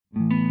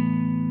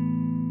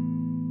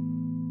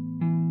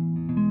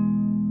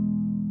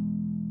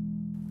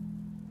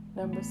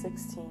Number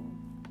 16.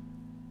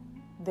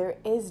 There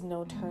is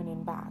no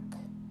turning back.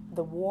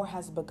 The war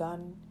has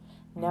begun,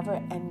 never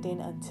ending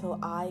until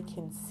I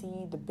can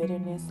see the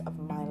bitterness of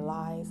my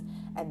lies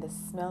and the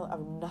smell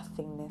of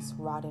nothingness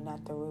rotting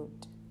at the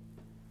root.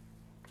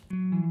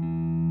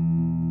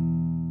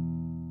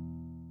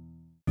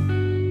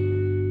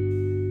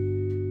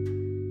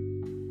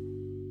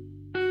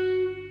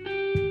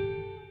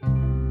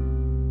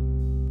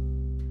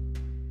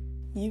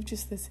 You've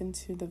just listened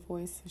to the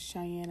voice of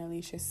Cheyenne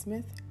Alicia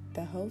Smith,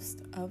 the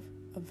host of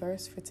A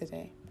Verse for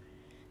Today.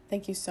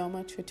 Thank you so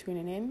much for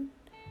tuning in.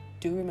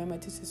 Do remember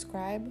to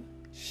subscribe,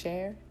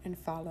 share, and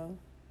follow.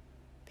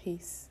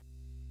 Peace.